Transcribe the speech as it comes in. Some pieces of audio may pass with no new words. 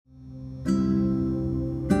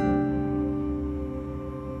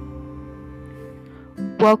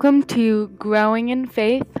Welcome to Growing in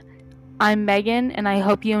Faith. I'm Megan, and I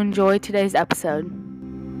hope you enjoy today's episode.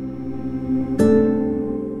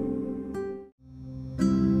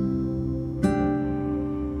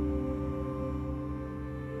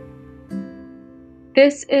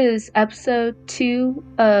 This is episode 2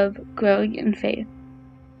 of Growing in Faith.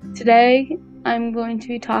 Today, I'm going to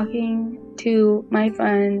be talking to my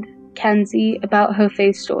friend Kenzie about her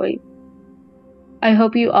faith story. I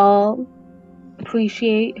hope you all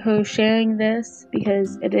appreciate her sharing this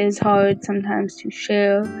because it is hard sometimes to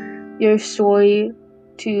share your story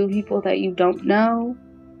to people that you don't know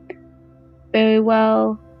very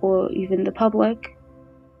well or even the public.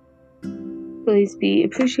 Please be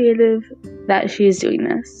appreciative that she is doing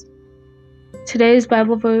this. Today's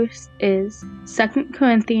Bible verse is 2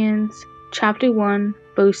 Corinthians chapter 1,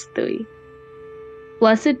 verse 3.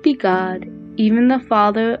 Blessed be God, even the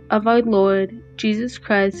Father of our Lord Jesus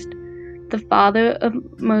Christ, the Father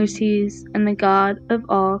of mercies and the God of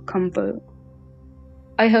all comfort.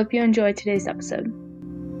 I hope you enjoy today's episode.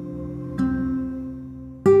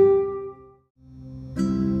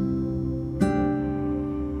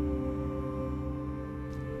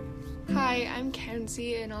 Hi, I'm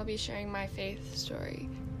Kenzie, and I'll be sharing my faith story.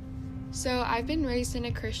 So I've been raised in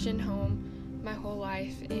a Christian home my whole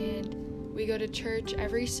life, and we go to church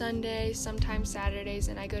every Sunday, sometimes Saturdays,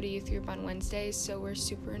 and I go to youth group on Wednesdays, so we're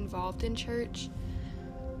super involved in church.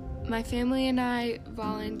 My family and I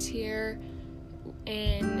volunteer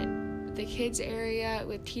in the kids area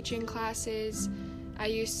with teaching classes. I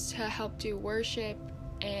used to help do worship,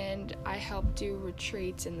 and I help do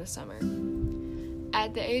retreats in the summer.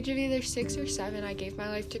 At the age of either 6 or 7, I gave my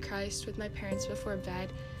life to Christ with my parents before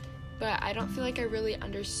bed, but I don't feel like I really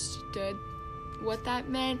understood what that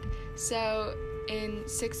meant. So in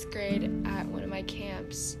 6th grade at one of my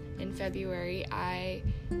camps in February, I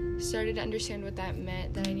started to understand what that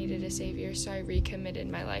meant, that I needed a Savior, so I recommitted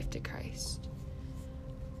my life to Christ.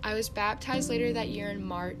 I was baptized later that year in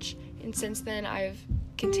March, and since then I've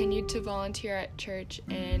continued to volunteer at church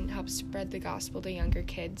and help spread the gospel to younger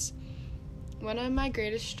kids. One of my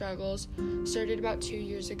greatest struggles started about 2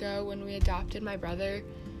 years ago when we adopted my brother.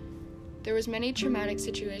 There was many traumatic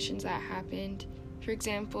situations that happened. For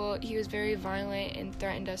example, he was very violent and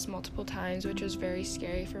threatened us multiple times, which was very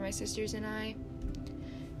scary for my sisters and I.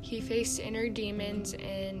 He faced inner demons,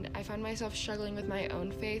 and I found myself struggling with my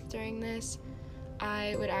own faith during this.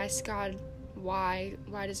 I would ask God, why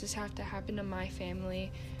does this have to happen to my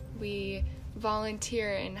family? We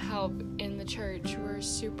volunteer and help in the church. We're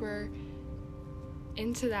super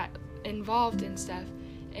into that, involved in stuff,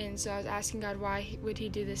 and so I was asking God, why would he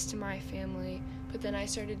do this to my family? But then I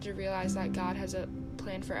started to realize that God has a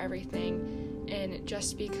plan for everything, and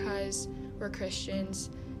just because we're Christians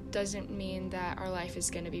doesn't mean that our life is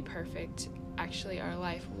going to be perfect. Actually, our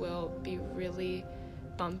life will be really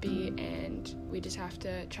bumpy, and we just have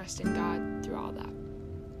to trust in God through all that.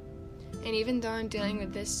 And even though I'm dealing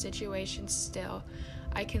with this situation still,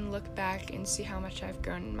 I can look back and see how much I've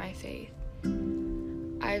grown in my faith.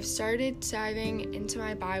 I've started diving into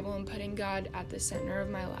my Bible and putting God at the center of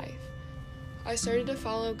my life. I started to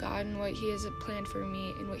follow God and what he has planned for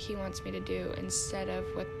me and what he wants me to do instead of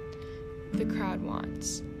what the crowd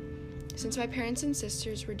wants. Since my parents and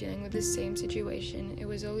sisters were dealing with the same situation, it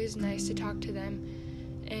was always nice to talk to them,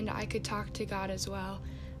 and I could talk to God as well.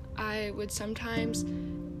 I would sometimes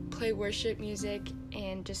play worship music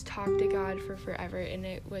and just talk to God for forever, and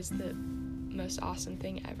it was the most awesome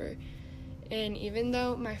thing ever. And even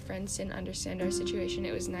though my friends didn't understand our situation,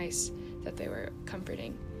 it was nice that they were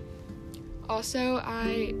comforting. Also,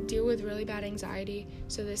 I deal with really bad anxiety,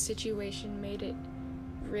 so this situation made it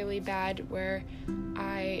really bad where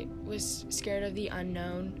I was scared of the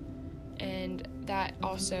unknown, and that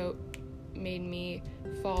also made me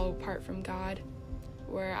fall apart from God,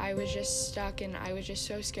 where I was just stuck and I was just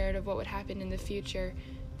so scared of what would happen in the future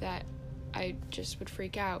that I just would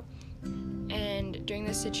freak out. And during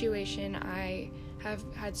this situation, I have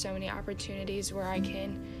had so many opportunities where I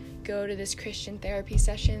can go to this Christian therapy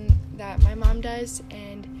session that my mom does,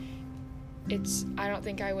 and I don't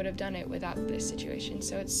think I would have done it without this situation,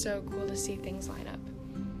 so it's so cool to see things line up.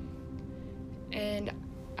 And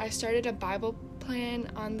I started a Bible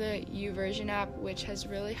plan on the YouVersion app, which has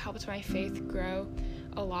really helped my faith grow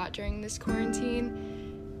a lot during this quarantine.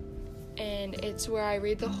 And it's where I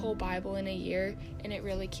read the whole Bible in a year, and it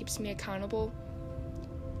really keeps me accountable.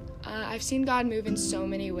 I've seen God move in so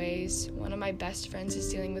many ways. One of my best friends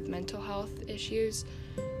is dealing with mental health issues,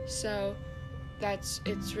 so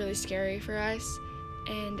it's really scary for us.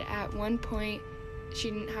 And at one point,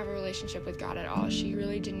 she didn't have a relationship with God at all. She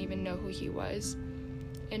really didn't even know who he was.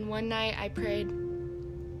 And one night I prayed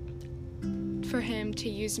for him to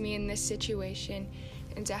use me in this situation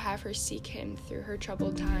and to have her seek him through her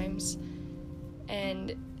troubled times.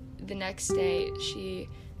 And the next day, she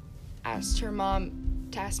asked her mom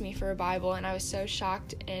to ask me for a Bible, and I was so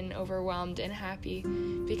shocked and overwhelmed and happy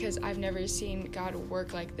because I've never seen God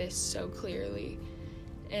work like this so clearly.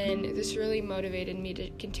 And this really motivated me to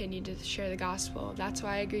continue to share the gospel. That's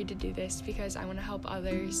why I agreed to do this, because I want to help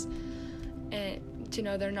others and to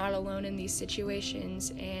know they're not alone in these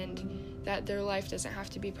situations, and that their life doesn't have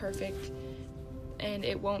to be perfect, and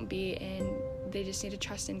it won't be, and they just need to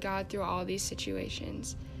trust in God through all these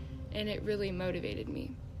situations. And it really motivated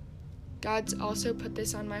me. God's also put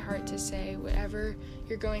this on my heart to say, whatever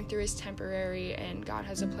you're going through is temporary, and God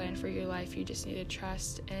has a plan for your life. You just need to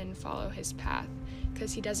trust and follow his path,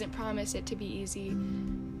 because he doesn't promise it to be easy,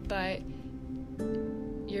 but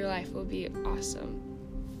your life will be awesome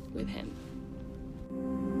with him.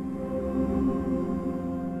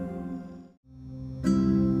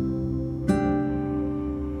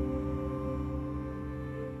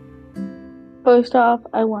 First off,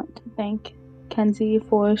 I want to thank Kenzie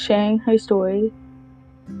for sharing her story.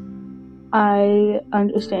 I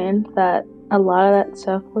understand that a lot of that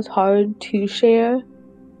stuff was hard to share,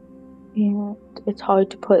 and it's hard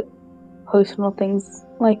to put personal things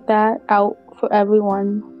like that out for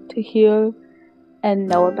everyone to hear and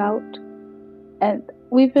know about. And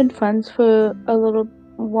we've been friends for a little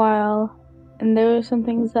while, and there are some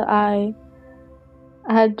things that I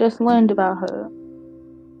had just learned about her.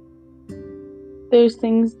 There's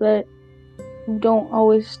things that you don't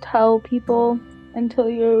always tell people until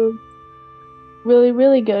you're really,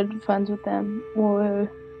 really good friends with them,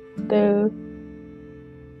 or they're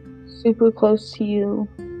super close to you.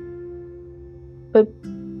 But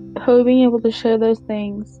her being able to share those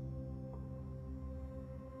things,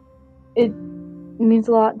 it means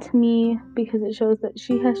a lot to me, because it shows that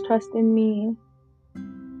she has trust in me,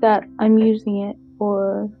 that I'm using it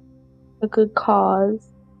for a good cause,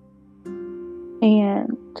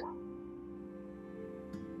 and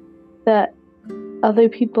that other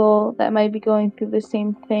people that might be going through the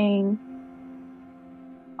same thing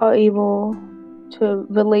are able to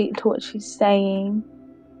relate to what she's saying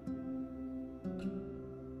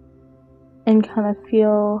and kind of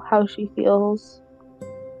feel how she feels.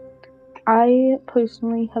 I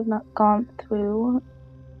personally have not gone through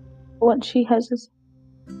what she has,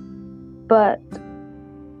 but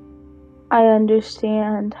I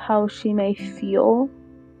understand how she may feel.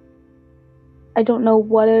 I don't know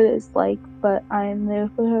what it is like, but I'm there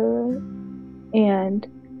for her, and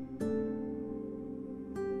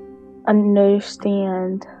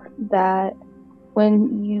understand that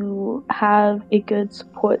when you have a good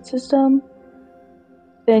support system,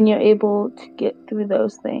 then you're able to get through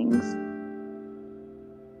those things.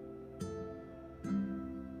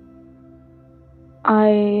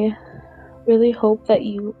 I really hope that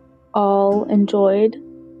you all enjoyed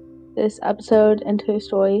this episode and her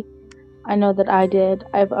story. I know that I did.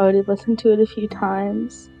 I've already listened to it a few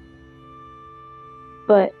times,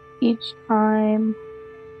 but each time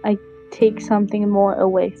I take something more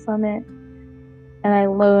away from it, and I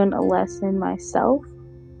learn a lesson myself.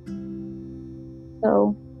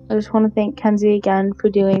 So I just want to thank Kenzie again for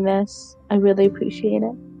doing this. I really appreciate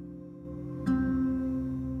it.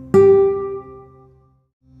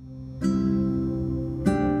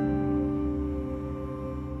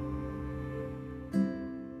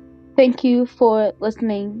 Thank you for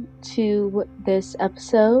listening to this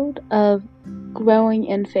episode of Growing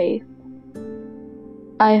in Faith.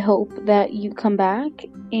 I hope that you come back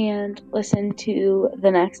and listen to the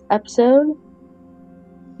next episode.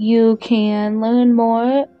 You can learn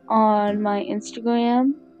more on my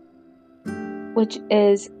Instagram, which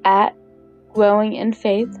is at Growing in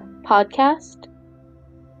Faith Podcast,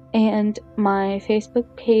 and my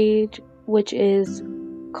Facebook page, which is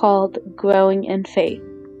called Growing in Faith.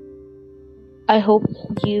 I hope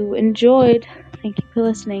you enjoyed. Thank you for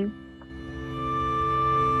listening.